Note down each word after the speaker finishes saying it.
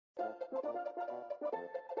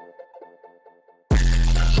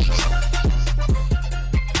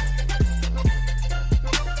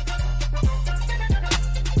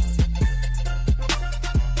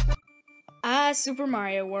Super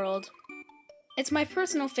Mario World. It's my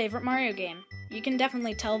personal favorite Mario game. You can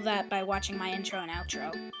definitely tell that by watching my intro and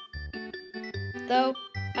outro. Though,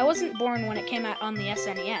 I wasn't born when it came out on the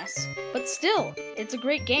SNES, but still, it's a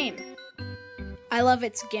great game. I love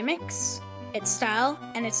its gimmicks, its style,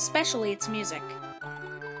 and especially its music.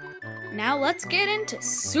 Now let's get into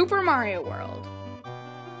Super Mario World.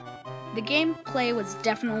 The gameplay was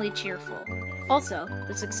definitely cheerful. Also,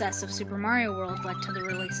 the success of Super Mario World led to the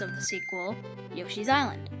release of the sequel, Yoshi's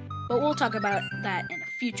Island, but we'll talk about that in a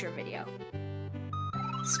future video.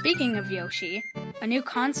 Speaking of Yoshi, a new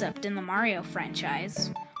concept in the Mario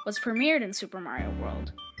franchise was premiered in Super Mario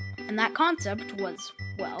World, and that concept was,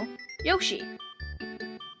 well, Yoshi.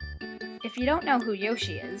 If you don't know who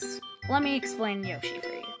Yoshi is, let me explain Yoshi for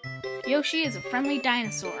you. Yoshi is a friendly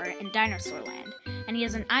dinosaur in Dinosaur Land, and he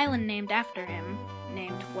has an island named after him,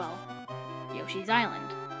 named, well, Yoshi's Island.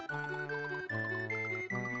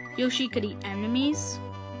 Yoshi could eat enemies,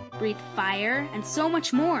 breathe fire, and so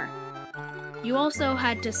much more. You also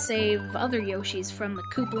had to save other Yoshis from the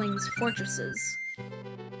Koopalings' fortresses.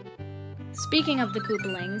 Speaking of the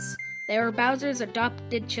Koopalings, they were Bowser's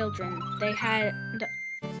adopted children. They had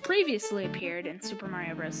previously appeared in Super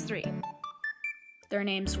Mario Bros. 3. Their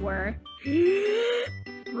names were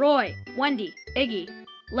Roy, Wendy, Iggy,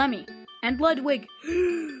 Lemmy, and Ludwig.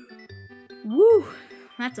 Woo!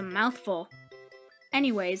 That's a mouthful.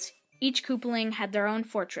 Anyways, each Koopaling had their own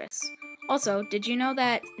fortress. Also, did you know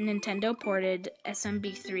that Nintendo ported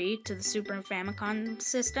SMB3 to the Super Famicom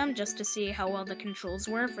system just to see how well the controls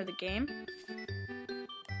were for the game?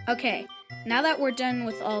 Okay, now that we're done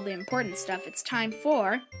with all the important stuff, it's time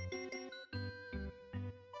for...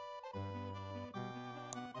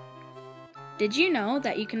 Did you know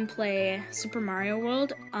that you can play Super Mario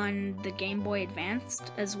World on the Game Boy Advance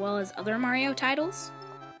as well as other Mario titles?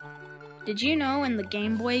 Did you know in the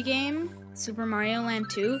Game Boy game, Super Mario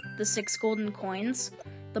Land 2, the 6 golden coins,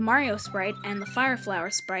 the Mario sprite, and the Fire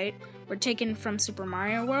Flower sprite were taken from Super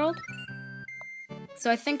Mario World?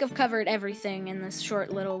 So I think I've covered everything in this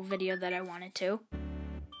short little video that I wanted to.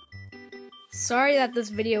 Sorry that this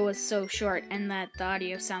video was so short and that the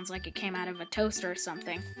audio sounds like it came out of a toaster or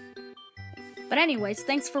something. But anyways,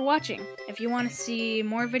 thanks for watching. If you want to see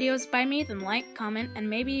more videos by me, then like, comment, and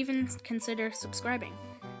maybe even consider subscribing.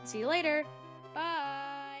 See you later!